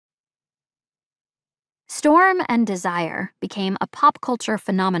Storm and Desire became a pop culture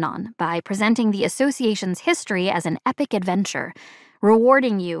phenomenon by presenting the association's history as an epic adventure,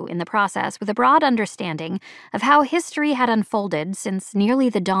 rewarding you in the process with a broad understanding of how history had unfolded since nearly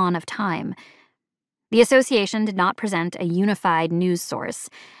the dawn of time. The association did not present a unified news source,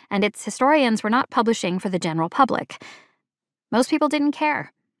 and its historians were not publishing for the general public. Most people didn't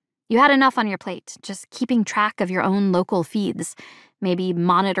care. You had enough on your plate, just keeping track of your own local feeds, maybe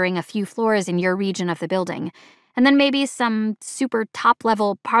monitoring a few floors in your region of the building, and then maybe some super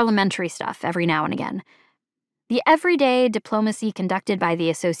top-level parliamentary stuff every now and again. The everyday diplomacy conducted by the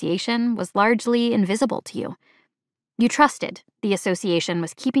association was largely invisible to you. You trusted the association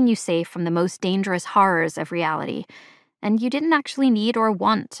was keeping you safe from the most dangerous horrors of reality, and you didn't actually need or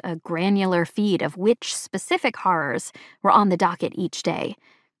want a granular feed of which specific horrors were on the docket each day.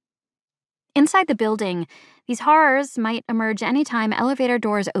 Inside the building, these horrors might emerge anytime elevator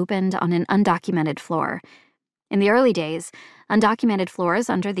doors opened on an undocumented floor. In the early days, undocumented floors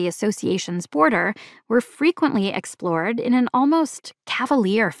under the association's border were frequently explored in an almost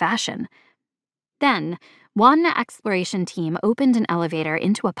cavalier fashion. Then, one exploration team opened an elevator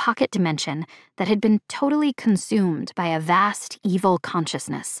into a pocket dimension that had been totally consumed by a vast evil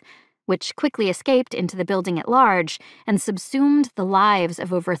consciousness, which quickly escaped into the building at large and subsumed the lives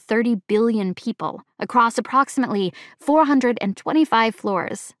of over 30 billion people across approximately 425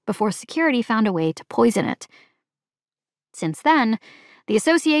 floors before security found a way to poison it. Since then, the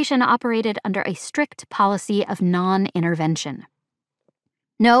association operated under a strict policy of non-intervention.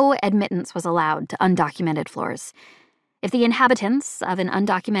 No admittance was allowed to undocumented floors. If the inhabitants of an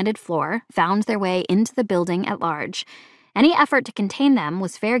undocumented floor found their way into the building at large, any effort to contain them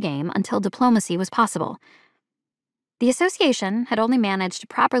was fair game until diplomacy was possible. The association had only managed to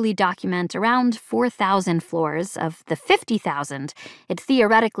properly document around 4,000 floors of the 50,000 it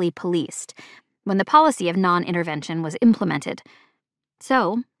theoretically policed when the policy of non-intervention was implemented.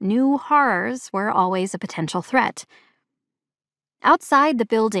 So, new horrors were always a potential threat. Outside the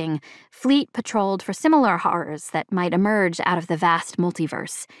building, Fleet patrolled for similar horrors that might emerge out of the vast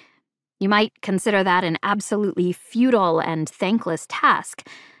multiverse. You might consider that an absolutely futile and thankless task,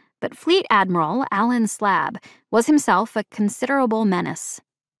 but Fleet Admiral Alan Slab was himself a considerable menace.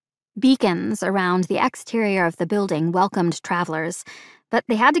 Beacons around the exterior of the building welcomed travelers, but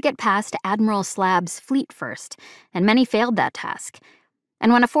they had to get past Admiral Slab's fleet first, and many failed that task.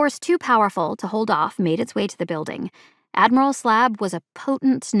 And when a force too powerful to hold off made its way to the building, Admiral Slab was a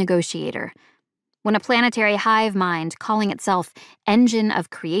potent negotiator. When a planetary hive mind calling itself Engine of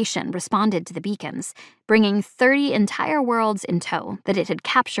Creation responded to the beacons, bringing 30 entire worlds in tow that it had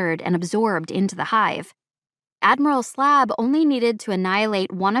captured and absorbed into the hive, Admiral Slab only needed to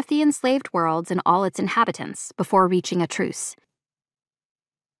annihilate one of the enslaved worlds and all its inhabitants before reaching a truce.